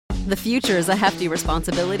The future is a hefty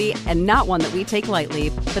responsibility and not one that we take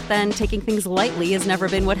lightly, but then taking things lightly has never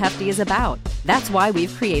been what Hefty is about. That's why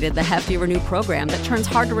we've created the Hefty Renew program that turns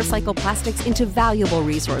hard-to-recycle plastics into valuable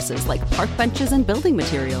resources like park benches and building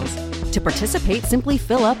materials. To participate, simply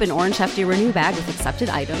fill up an orange Hefty Renew bag with accepted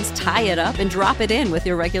items, tie it up, and drop it in with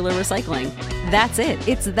your regular recycling. That's it.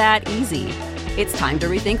 It's that easy. It's time to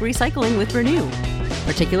rethink recycling with Renew.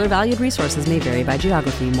 Particular valued resources may vary by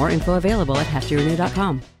geography. More info available at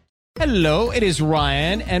heftyrenew.com. Hello, it is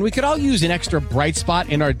Ryan, and we could all use an extra bright spot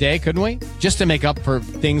in our day, couldn't we? Just to make up for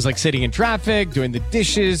things like sitting in traffic, doing the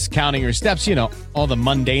dishes, counting your steps, you know, all the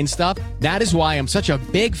mundane stuff. That is why I'm such a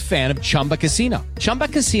big fan of Chumba Casino. Chumba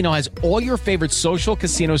Casino has all your favorite social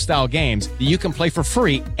casino-style games that you can play for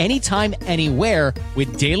free anytime, anywhere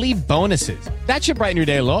with daily bonuses. That should brighten your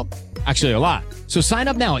day a little. Actually, a lot. So sign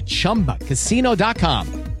up now at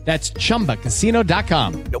ChumbaCasino.com. That's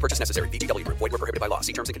ChumbaCasino.com. No purchase necessary. VGW Group. Void where prohibited by law.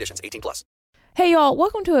 See terms and conditions. 18+. Hey, y'all.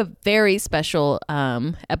 Welcome to a very special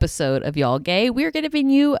episode of Y'all Gay. We're giving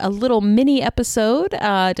you a little mini episode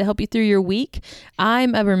to help you through your week.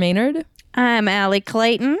 I'm Ever Maynard. I'm Allie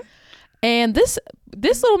Clayton. And this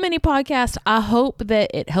little mini podcast, I hope that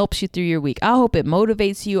it helps you through your week. I hope it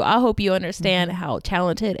motivates you. I hope you understand how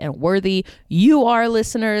talented and worthy you are,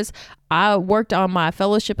 listeners. I worked on my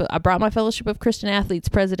fellowship. I brought my Fellowship of Christian Athletes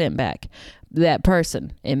president back. That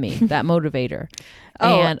person in me, that motivator.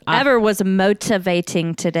 And Ever was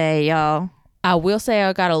motivating today, y'all. I will say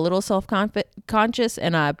I got a little self-conscious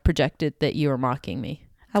and I projected that you were mocking me.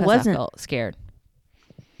 I wasn't. I felt scared.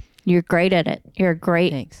 You're great at it. You're a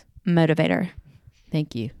great Thanks. Motivator.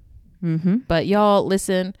 Thank you. Mm-hmm. But y'all,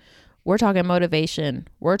 listen, we're talking motivation.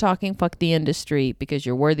 We're talking fuck the industry because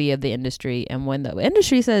you're worthy of the industry. And when the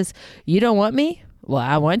industry says, you don't want me? Well,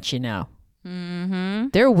 I want you now. Mm-hmm.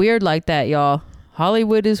 They're weird like that, y'all.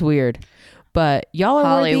 Hollywood is weird. But y'all are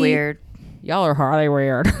Holly worthy. weird. Y'all are Holly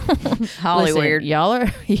weird. Holly Listen, weird. Y'all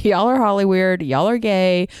are Holly weird. Y'all are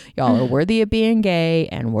gay. Y'all are worthy of being gay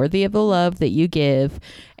and worthy of the love that you give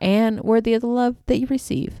and worthy of the love that you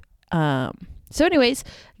receive. So anyways,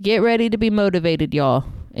 get ready to be motivated, y'all.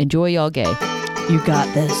 Enjoy Y'all Gay. You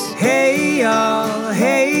got this. Hey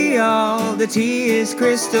y'all, the tea is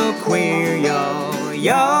crystal clear, y'all.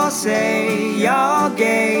 Y'all say y'all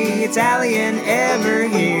gay, it's Allie and Ever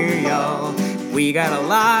here, y'all. We got a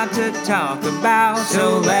lot to talk about,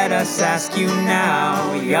 so let us ask you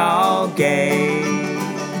now, y'all gay?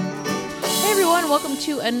 Hey everyone, welcome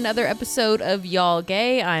to another episode of Y'all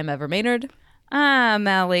Gay. I'm Ever Maynard. I'm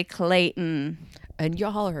Allie Clayton. And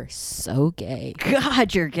y'all are so gay.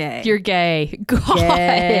 God, you're gay. You're gay. God,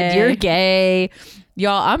 Gay. you're gay.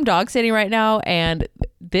 Y'all, I'm dog sitting right now, and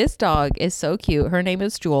this dog is so cute. Her name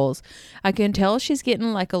is Jules. I can tell she's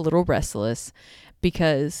getting like a little restless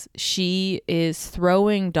because she is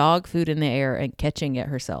throwing dog food in the air and catching it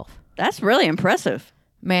herself. That's really impressive.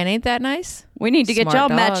 Man, ain't that nice? We need to get Smart y'all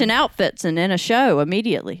dog. matching outfits and in a show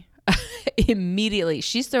immediately. Immediately.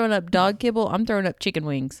 She's throwing up dog kibble. I'm throwing up chicken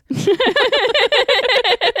wings.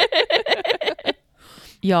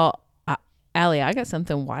 Y'all, Allie, I got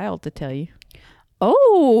something wild to tell you.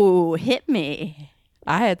 Oh, hit me.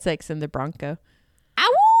 I had sex in the Bronco.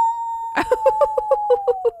 Ow.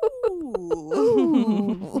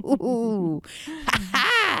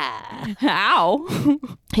 Ow.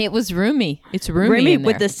 It was roomy. It's roomy, Remy in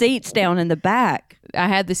with there. the seats down in the back. I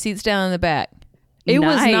had the seats down in the back. It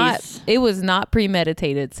Nice. was not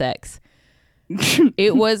premeditated sex.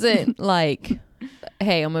 It wasn't like,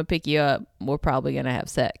 hey, I'm gonna pick you up. We're probably gonna have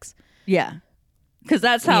sex. Yeah. Because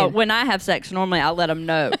that's how, Yeah. when I have sex, normally I let them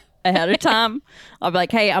know ahead of time. I'll be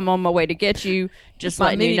like, hey, I'm on my way to get you. Just My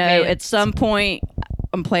letting you know minivan. at some point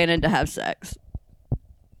I'm planning to have sex.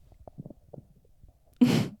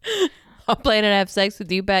 I'm planning to have sex with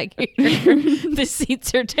you back here. The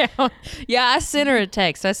seats are down. Yeah, I sent her a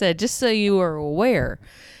text. I said, just so you are aware,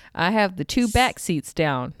 I have the two back seats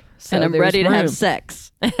down. So and I'm there's ready to have room.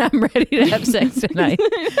 sex. And I'm ready to have sex tonight.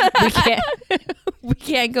 We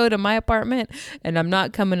can't go to my apartment, and I'm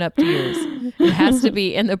not coming up to yours. It has to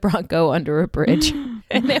be in the Bronco under a bridge.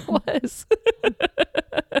 And it was.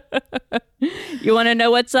 You want to know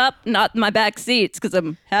what's up? Not my back seats because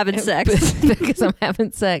I'm having sex. Because I'm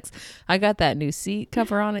having sex. I got that new seat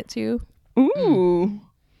cover on it too. Ooh.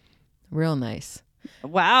 Real nice.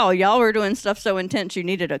 Wow. Y'all were doing stuff so intense you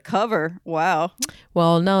needed a cover. Wow.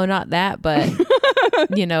 Well, no, not that, but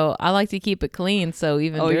you know, I like to keep it clean. So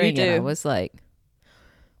even Oh, you during it, I do. was like,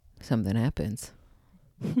 something happens.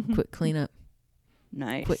 Quick cleanup.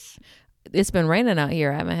 Nice. Quick. It's been raining out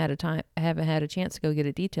here. I haven't had a chance to go get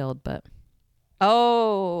it detailed, but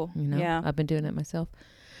Oh, you know, yeah. I've been doing it myself.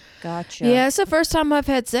 Gotcha. Yeah, it's the first time I've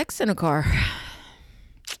had sex in a car.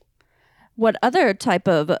 What other type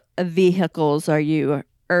of vehicles are you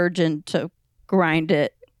urging to grind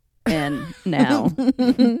it in now?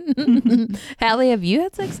 Hallie, have you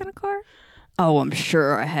had sex in a car? Oh, I'm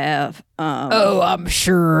sure I have. I'm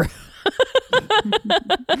sure.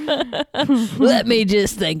 Let me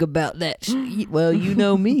just think about that. Well, you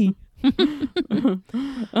know me. Where's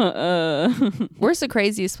the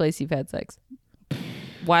craziest place you've had sex?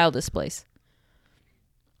 Wildest place?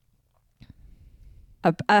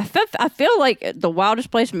 I feel like the wildest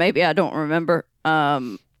place, maybe I don't remember.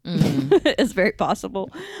 It's very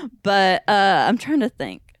possible. But I'm trying to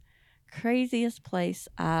think. Craziest place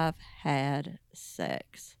I've had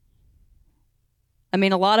sex. I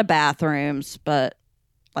mean, a lot of bathrooms, but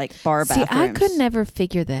like bar bathrooms. See, I could never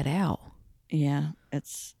figure that out. Yeah,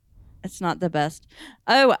 it's not the best.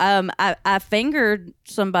 Oh, I fingered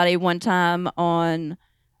somebody one time on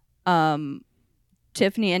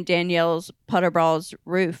Tiffany and Danielle's Putter Brawl's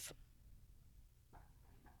roof.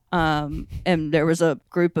 And there was a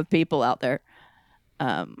group of people out there.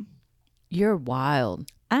 You're wild.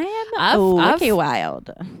 I am I've- wild.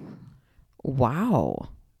 Wow.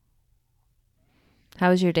 How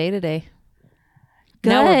was your day today? Good.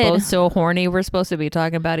 Now we're both so horny. We're supposed to be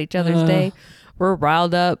talking about each other's day. We're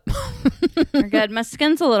riled up. We're good. My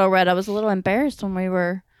skin's a little red. I was a little embarrassed when we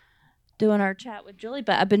were doing our chat with Julie,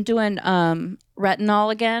 but I've been doing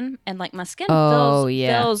retinol again, and like my skin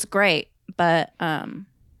feels great, but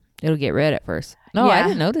It'll get red at first. No, yeah, I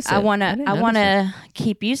didn't notice it. I want didn't to notice it.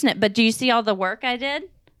 keep using it. But do you see all the work I did?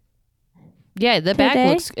 Yeah, the back today?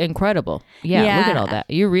 looks incredible. Yeah, look at all that.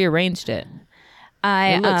 You rearranged it.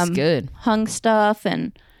 It looks good. Hung stuff,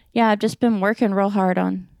 and yeah, I've just been working real hard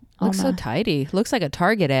on. Looks so tidy. Looks like a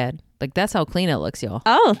Target ad. Like that's how clean it looks, y'all.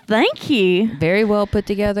 Oh, thank you. Very well put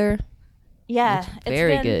together. Yeah,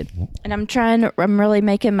 Very good. And I'm really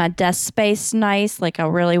making my desk space nice. Like I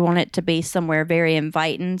really want it to be somewhere very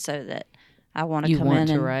inviting, so that I want to You come want in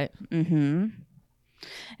to, and right? Mm-hmm.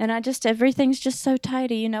 And everything's just so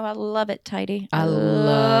tidy. You know, I love it tidy. I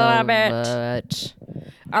love it. I love it.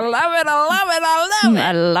 I love it.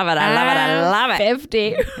 I love it. I love it. I love it.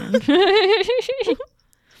 50.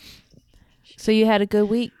 So you had a good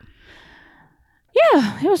week?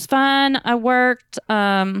 Yeah, it was fun. I worked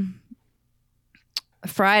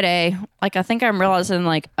Friday. Like I think I'm realizing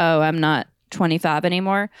like, oh, I'm not 25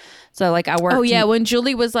 anymore. So like I worked. Oh yeah, when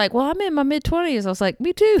Julie was like, "Well, I'm in my mid-20s," I was like,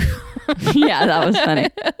 "Me too." Yeah, that was funny.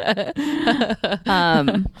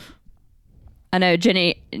 I know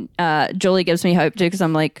Julie gives me hope too, because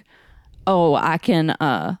I'm like, oh, I can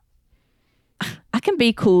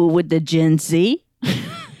be cool with the Gen Z.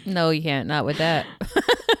 No, you can't. Not with that.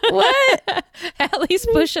 What? Allie's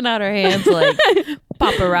pushing out her hands like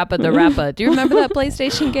Papa Rappa the Rappa. Do you remember that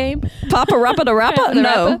PlayStation game? Papa Rappa the Rappa? The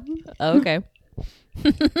No. Rappa? Oh, okay.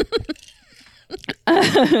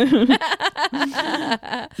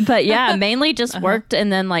 But yeah, mainly just worked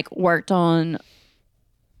and then like worked on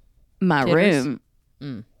my Titters?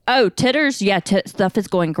 room. Oh, Titters. Yeah, stuff is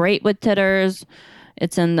going great with Titters.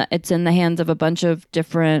 It's in the hands of a bunch of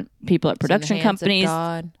different people at production companies.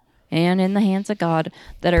 God. And in the hands of God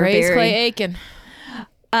that are Praise very Clay Aiken.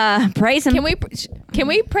 praise him. Can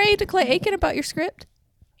we pray to Clay Aiken about your script?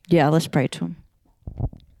 Yeah, let's pray to him.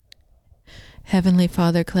 Heavenly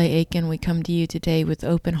Father, Clay Aiken, we come to you today with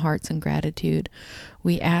open hearts and gratitude.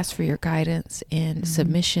 We ask for your guidance in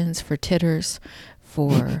submissions for Titters,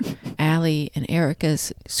 for Allie and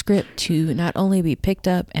Erica's script to not only be picked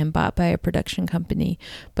up and bought by a production company,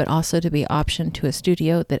 but also to be optioned to a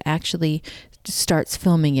studio that actually starts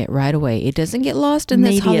filming it right away. It doesn't get lost in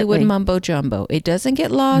this Hollywood mumbo jumbo. It doesn't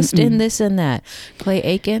get lost in this and that. Clay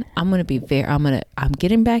Aiken, I'm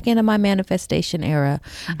getting back into my manifestation era.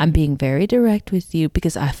 I'm being very direct with you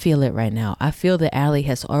because I feel it right now. I feel that Allie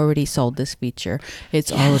has already sold this feature.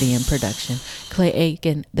 It's already in production. Clay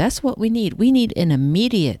Aiken, that's what we need. We need an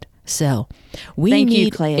immediate sell. We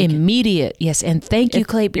need Clay Aiken. Immediate. Yes, and thank you,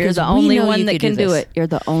 Clay, because you're the only one that can do it. You're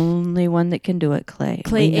the only one that can do it, Clay.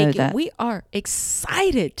 Clay we know Aiken, that. we are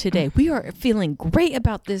excited today. We are feeling great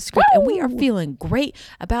about this script, and we are feeling great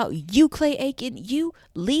about you, Clay Aiken. You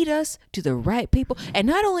lead us to the right people. And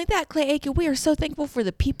not only that, Clay Aiken, we are so thankful for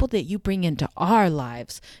the people that you bring into our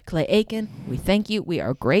lives. Clay Aiken, we thank you. We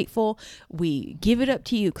are grateful. We give it up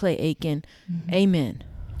to you, Clay Aiken. Amen.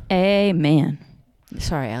 Amen.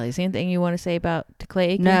 Sorry, Allie. Is there anything you want to say about to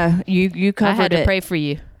Clay Aiken? No, you covered I had it. to pray for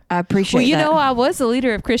you. I appreciate Well, you that. know, I was the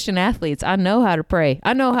leader of Christian athletes. I know how to pray.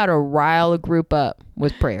 I know how to rile a group up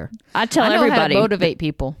with prayer. I tell I know everybody. how to motivate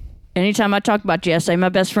people Anytime I talk about you, I say my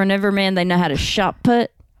best friend ever, man, they know how to shot put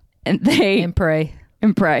and and pray.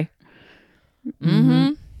 and pray.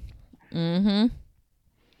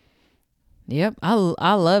 Yep,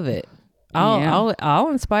 I love it. I'll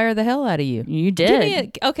inspire the hell out of you. You Give did.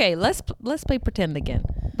 me okay, let's play pretend again.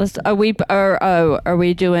 Are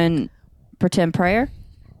we doing pretend prayer?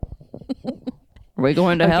 Are we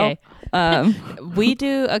going to Okay. hell? We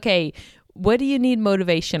do. Okay, what do you need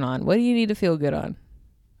motivation on? What do you need to feel good on?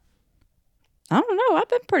 I don't know. I've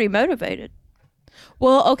been pretty motivated.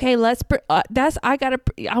 Well, okay,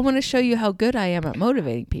 I want to show you how good I am at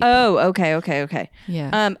motivating people. Oh, okay. Yeah.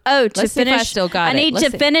 To Let's see if I finish, still got I it. need Let's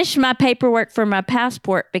to see. finish my paperwork for my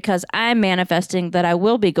passport because I'm manifesting that I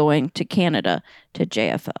will be going to Canada to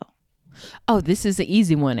JFL. Oh, this is the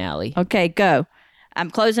easy one, Allie. Okay, go. I'm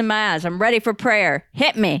closing my eyes. I'm ready for prayer.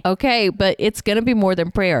 Hit me. Okay, but it's gonna be more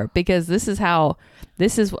than prayer because this is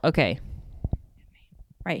okay.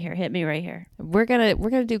 Right here. Hit me right here. We're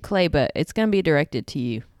gonna do Clay, but it's gonna be directed to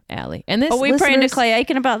you, Allie. And this Are we praying to listeners- Clay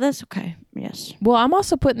Aiken about this? Okay. Yes. Well, I'm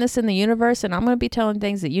also putting this in the universe, and I'm gonna be telling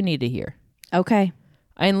things that you need to hear. Okay.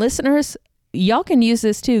 And listeners, y'all can use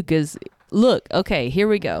this too, because look, okay, here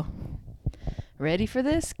we go. Ready for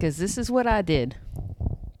this? Because this is what I did.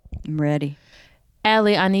 I'm ready.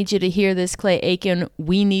 Allie, I need you to hear this, Clay Aiken.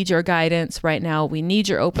 We need your guidance right now. We need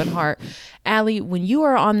your open heart. Allie, when you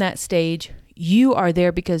are on that stage, you are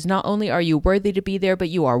there because not only are you worthy to be there, but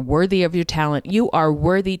you are worthy of your talent. You are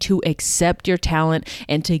worthy to accept your talent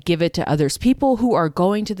and to give it to others. People who are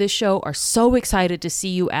going to this show are so excited to see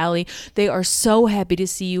you, Allie. They are so happy to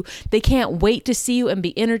see you. They can't wait to see you and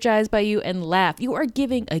be energized by you and laugh. You are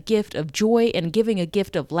giving a gift of joy and giving a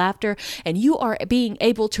gift of laughter, and you are being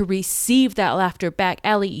able to receive that laughter back.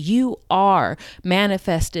 Allie, you are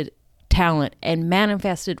manifested talent and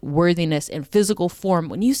manifested worthiness in physical form.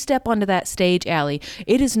 When you step onto that stage, Allie,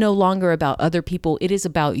 it is no longer about other people. It is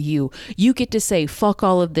about you. You get to say, fuck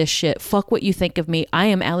all of this shit. Fuck what you think of me. I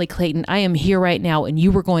am Allie Clayton. I am here right now, and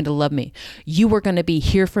you are going to love me. You are going to be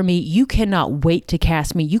here for me. You cannot wait to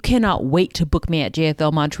cast me. You cannot wait to book me at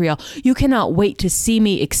JFL Montreal. You cannot wait to see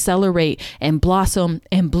me accelerate and blossom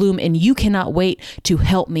and bloom, and you cannot wait to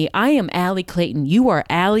help me. I am Allie Clayton. You are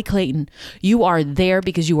Allie Clayton. You are there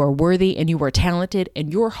because you are worthy and you are talented,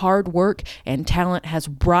 and your hard work and talent has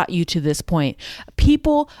brought you to this point.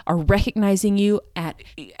 People are recognizing you at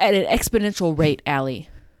an exponential rate, Allie.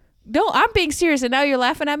 No, I'm being serious, and now you're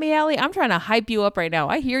laughing at me, Allie. I'm trying to hype you up right now.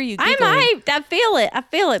 I hear you giggling. I'm hyped. I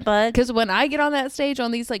feel it, bud. Because when I get on that stage on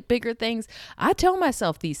these like bigger things, I tell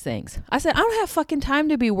myself these things. I said, I don't have fucking time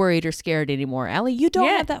to be worried or scared anymore, Allie. You don't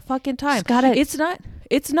have that fucking time.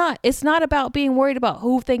 It's not about being worried about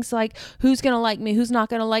who thinks like, who's going to like me, who's not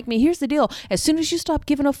going to like me. Here's the deal. As soon as you stop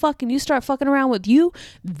giving a fuck and you start fucking around with you,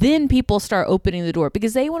 then people start opening the door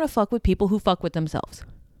because they want to fuck with people who fuck with themselves.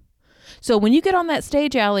 So when you get on that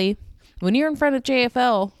stage, Allie, when you're in front of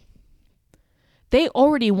JFL, they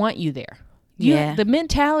already want you there. The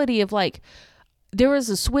mentality of like, there was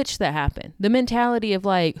a switch that happened. The mentality of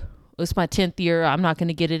like, it's my 10th year, I'm not going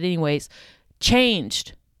to get it anyways,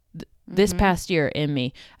 changed this past year in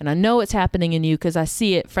me. And I know it's happening in you because I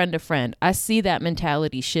see it friend to friend. I see that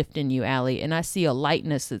mentality shift in you, Allie, and I see a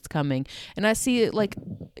lightness that's coming. And I see it like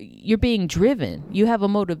you're being driven. You have a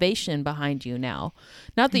motivation behind you now.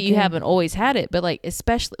 Not that you haven't always had it, but like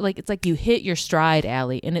especially like it's like you hit your stride,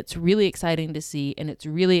 Allie, and it's really exciting to see and it's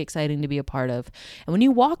really exciting to be a part of. And when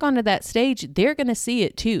you walk onto that stage, they're going to see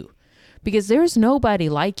it too. Because there's nobody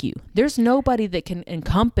like you. There's nobody that can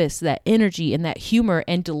encompass that energy and that humor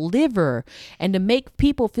and deliver and to make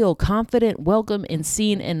people feel confident, welcome, and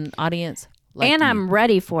seen in an audience. Like And you. I'm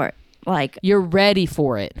ready for it. Like, You're ready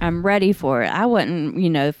for it. I'm ready for it. I wasn't,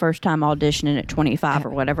 the first time auditioning at 25 or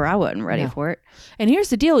whatever, I wasn't ready for it. And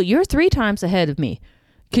here's the deal. You're 3 times ahead of me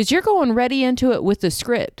because you're going ready into it with the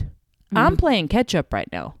script. I'm playing catch up right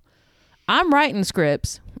now. I'm writing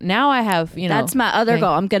scripts. Now I have, That's my other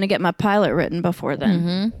goal. I'm going to get my pilot written before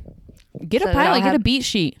then. Get a So that I'll pilot, get a have- beat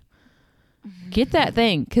sheet. Get that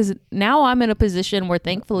thing. Because now I'm in a position where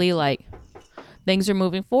thankfully, like, things are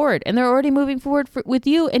moving forward. And they're already moving forward with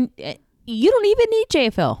you. And you don't even need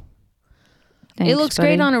JFL. Thanks, It looks buddy.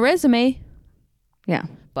 great on a resume. Yeah.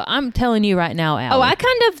 But I'm telling you right now, Allie. Oh, I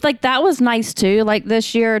kind of, like, that was nice too. Like,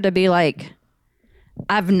 this year to be like,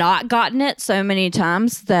 I've not gotten it so many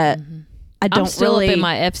times that I don't I'm still really. up in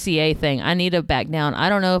my FCA thing. I need to back down. I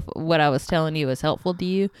don't know if what I was telling you was helpful to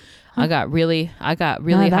you. I got really that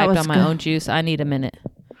hyped was on my good. own juice. I need a minute.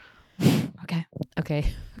 Okay.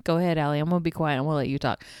 Okay. Go ahead, Allie. I'm going to be quiet. I'm going to let you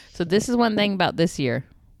talk. So this is one thing about this year.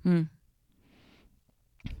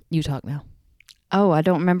 You talk now. Oh, I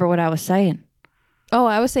don't remember what I was saying. Oh,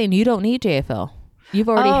 I was saying you don't need JFL. You've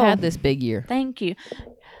already Oh. had this big year. Thank you.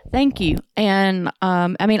 Thank you. And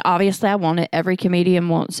I mean, obviously, I want it. Every comedian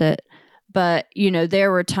wants it. But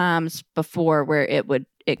there were times before where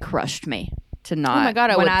it crushed me to not. Oh my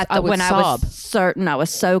God, I would I sob. was certain I was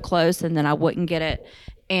so close, and then I wouldn't get it.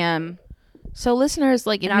 And So listeners,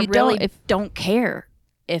 like, if I you really don't care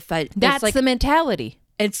if I. that's like, the mentality.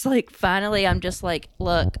 It's like finally I'm just like,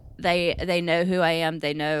 look, they know who I am.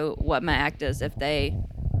 They know what my act is. If they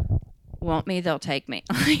want me, they'll take me.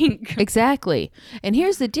 Exactly. And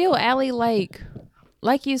here's the deal, Allie, let's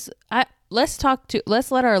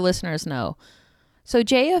let our listeners know. So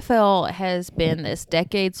JFL has been this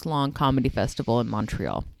decades-long comedy festival in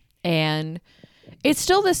Montreal. And it's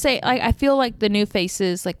still the same. I feel like the new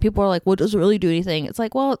faces, like, people are like, well, does it really do anything? It's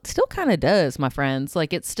like, well, it still kind of does, my friends.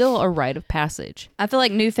 Like, it's still a rite of passage. I feel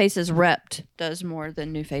like New Faces Repped does more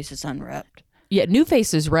than New Faces Unrepped. Yeah, new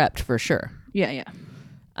faces repped for sure. Yeah.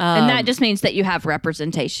 And that just means that you have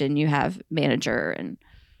representation, you have manager, and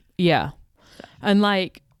yeah. And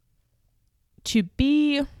like, to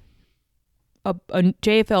be a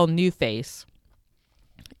JFL new face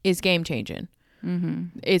is game changing.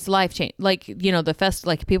 Mm-hmm. It's life change. Like, the fest,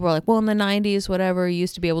 like, people are like, well, in the 90s, whatever, you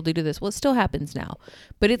used to be able to do this. Well, it still happens now,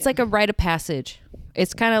 but it's like a rite of passage.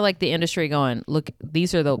 It's kind of like the industry going, look,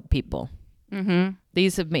 these are the people. Mm-hmm.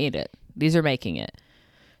 These have made it. These are making it.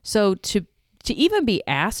 So to even be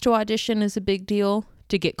asked to audition is a big deal.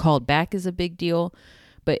 To get called back is a big deal.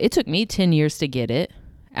 But it took me 10 years to get it.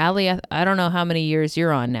 Allie, I don't know how many years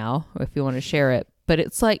you're on now, if you want to share it. But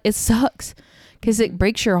it's like, it sucks because it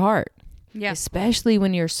breaks your heart. Yeah. Especially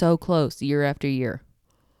when you're so close year after year.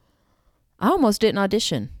 I almost didn't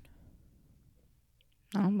audition.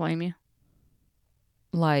 I don't blame you.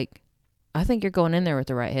 Like, I think you're going in there with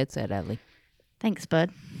the right headset, Allie. Thanks,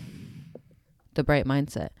 bud. The bright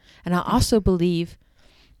mindset. And I also believe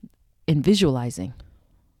in visualizing.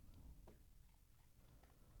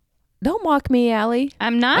 Don't mock me, Allie.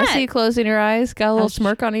 I'm not. I see you closing your eyes. Got a little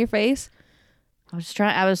smirk on your face.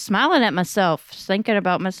 I was smiling at myself, thinking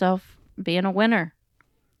about myself being a winner.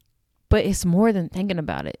 But it's more than thinking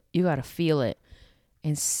about it. You got to feel it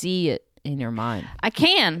and see it in your mind. I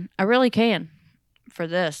really can for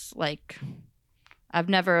this. Like, I've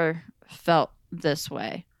never felt this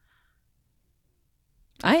way.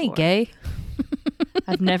 I ain't gay.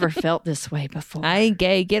 I've never felt this way before. I ain't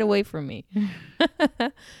gay. Get away from me.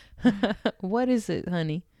 What is it,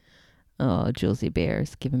 honey? Oh, Julesy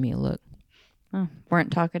Bear's giving me a look. Oh,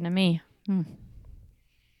 weren't talking to me. I'm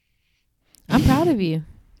proud of you.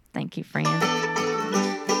 Thank you, Fran.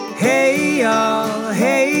 Hey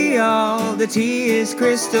y'all, the tea is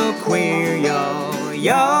crystal clear, y'all.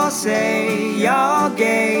 Y'all say y'all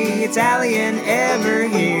gay, it's Allie and Ever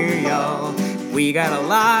here, y'all. We got a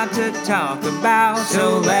lot to talk about,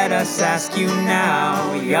 so let us ask you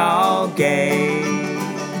now, y'all gay?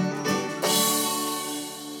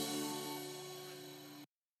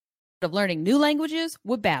 Of learning new languages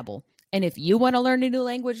with Babbel. And if you want to learn a new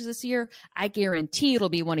language this year, I guarantee it'll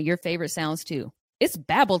be one of your favorite sounds too. It's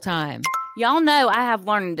Babbel time. Y'all know I have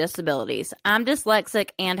learning disabilities. I'm dyslexic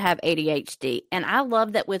and have ADHD. And I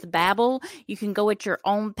love that with Babbel, you can go at your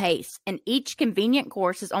own pace. And each convenient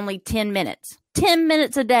course is only 10 minutes. 10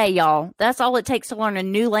 minutes a day, y'all. That's all it takes to learn a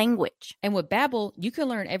new language. And with Babbel, you can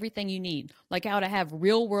learn everything you need, like how to have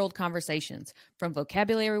real-world conversations, from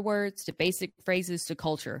vocabulary words to basic phrases to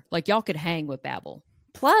culture. Like, y'all could hang with Babbel.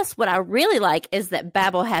 Plus, what I really like is that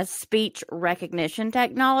Babbel has speech recognition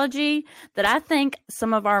technology that I think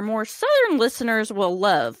some of our more southern listeners will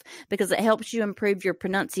love because it helps you improve your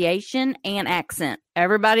pronunciation and accent.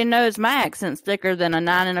 Everybody knows my accent's thicker than a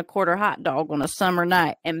 9 1/4 hot dog on a summer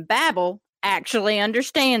night, and Babbel actually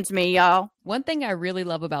understands me, y'all. One thing I really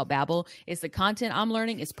love about Babbel is the content I'm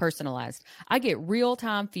learning is personalized. I get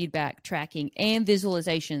real-time feedback, tracking, and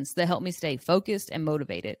visualizations that help me stay focused and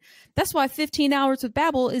motivated. That's why 15 hours with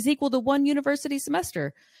Babbel is equal to 1 university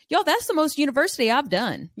semester. Y'all, that's the most university I've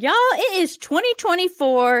done. Y'all, it is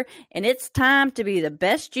 2024, and it's time to be the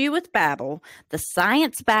best you with Babbel, the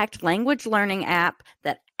science-backed language learning app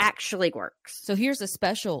that actually works. So here's a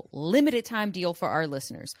special limited time deal for our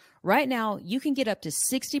listeners. Right now, you can get up to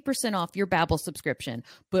 60% off your Babbel subscription,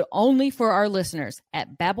 but only for our listeners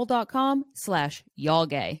at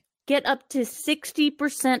babbel.com/y'allgay. Get up to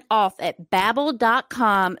 60% off at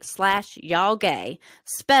babbel.com/y'allgay,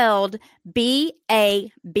 spelled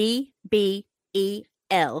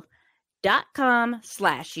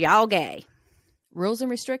BABBEL.com/y'allgay. Rules and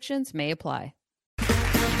restrictions may apply.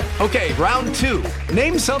 Okay, round 2.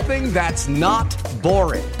 Name something that's not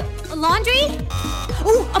boring. A laundry?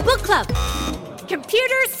 Ooh, a book club.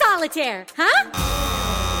 Computer solitaire, huh?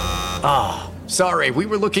 Ah, sorry, we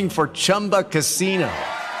were looking for Chumba Casino.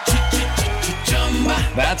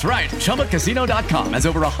 That's right. ChumbaCasino.com has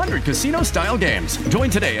over 100 casino-style games.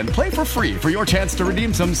 Join today and play for free for your chance to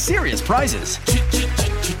redeem some serious prizes.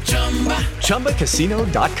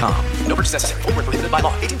 ChumbaCasino.com. No purchase necessary. Void where prohibited by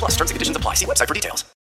law. 18 plus terms and conditions apply. See website for details.